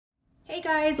Hey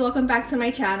guys, welcome back to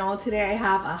my channel. Today I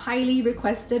have a highly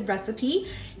requested recipe.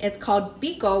 It's called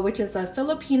Biko, which is a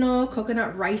Filipino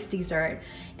coconut rice dessert.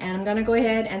 And I'm gonna go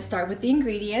ahead and start with the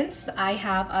ingredients. I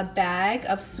have a bag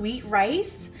of sweet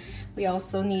rice. We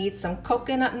also need some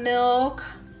coconut milk,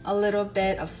 a little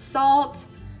bit of salt,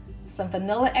 some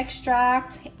vanilla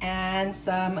extract, and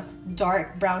some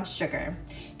dark brown sugar.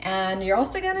 And you're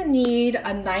also gonna need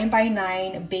a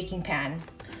 9x9 baking pan.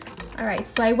 All right,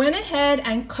 so I went ahead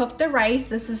and cooked the rice.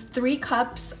 This is 3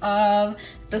 cups of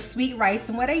the sweet rice.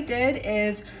 And what I did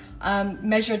is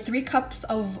measured 3 cups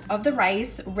of the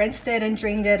rice, rinsed it and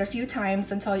drained it a few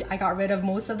times until I got rid of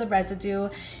most of the residue.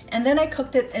 And then I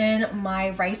cooked it in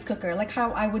my rice cooker, like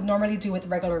how I would normally do with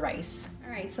regular rice.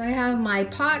 All right, so I have my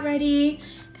pot ready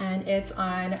and it's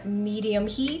on medium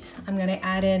heat. I'm gonna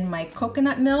add in my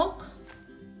coconut milk.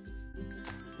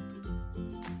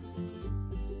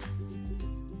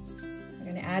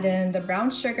 Add in the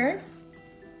brown sugar,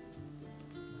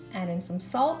 add in some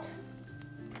salt,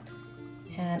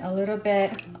 and a little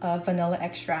bit of vanilla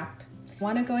extract. I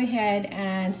want to go ahead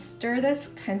and stir this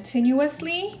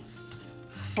continuously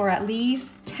for at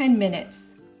least 10 minutes.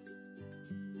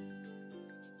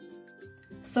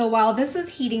 So while this is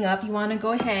heating up, you want to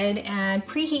go ahead and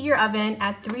preheat your oven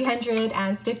at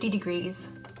 350 degrees.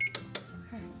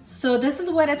 So this is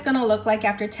what it's gonna look like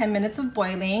after 10 minutes of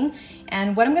boiling.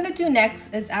 And what I'm gonna do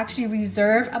next is actually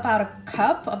reserve about a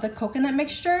cup of the coconut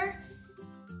mixture.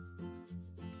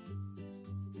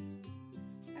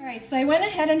 All right, so I went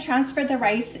ahead and transferred the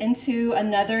rice into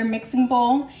another mixing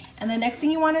bowl. And the next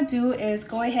thing you wanna do is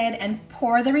go ahead and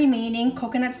pour the remaining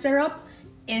coconut syrup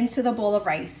into the bowl of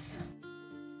rice.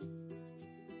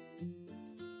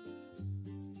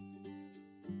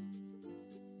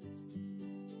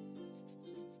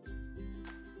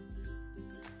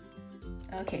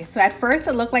 Okay, so at first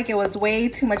it looked like it was way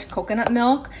too much coconut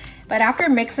milk, but after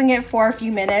mixing it for a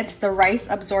few minutes, the rice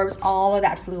absorbs all of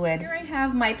that fluid. Here I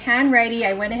have my pan ready.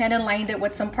 I went ahead and lined it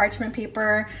with some parchment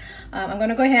paper. I'm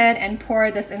gonna go ahead and pour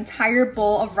this entire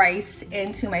bowl of rice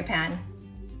into my pan.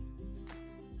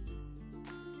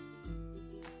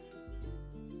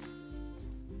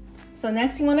 So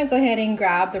next you wanna go ahead and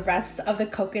grab the rest of the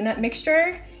coconut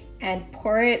mixture and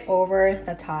pour it over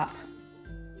the top.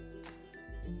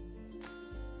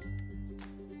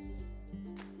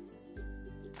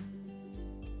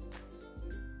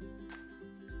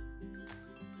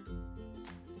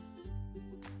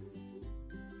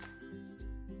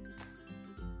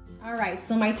 All right,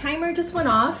 so my timer just went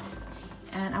off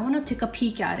and I want to take a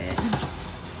peek at it.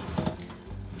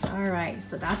 All right,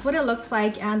 so that's what it looks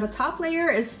like, and the top layer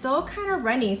is still kind of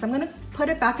runny, so I'm gonna put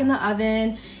it back in the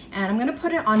oven and I'm gonna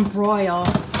put it on broil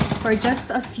for just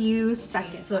a few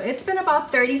seconds. So it's been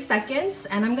about 30 seconds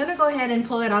and I'm gonna go ahead and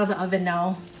pull it out of the oven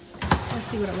now. Let's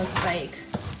see what it looks like.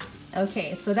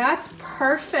 Okay, so that's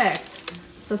perfect.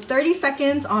 So 30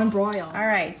 seconds on broil. All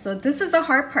right, so this is the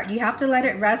hard part. You have to let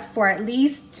it rest for at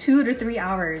least 2 to 3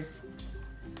 hours.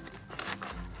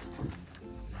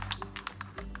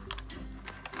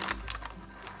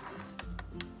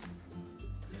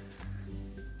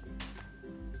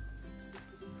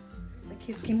 The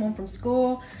kids came home from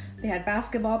school. They had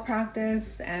basketball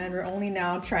practice and we're only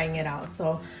now trying it out.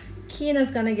 So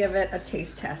Keena's gonna give it a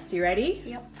taste test. You ready?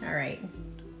 Yep. All right.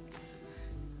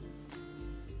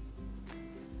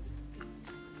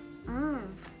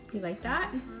 You like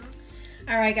that?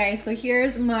 All right guys, so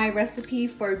here's my recipe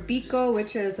for Biko,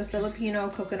 which is a Filipino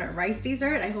coconut rice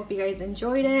dessert. I hope you guys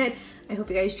enjoyed it. I hope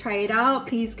you guys try it out.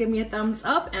 Please give me a thumbs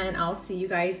up and I'll see you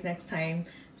guys next time.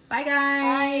 Bye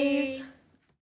guys. Bye.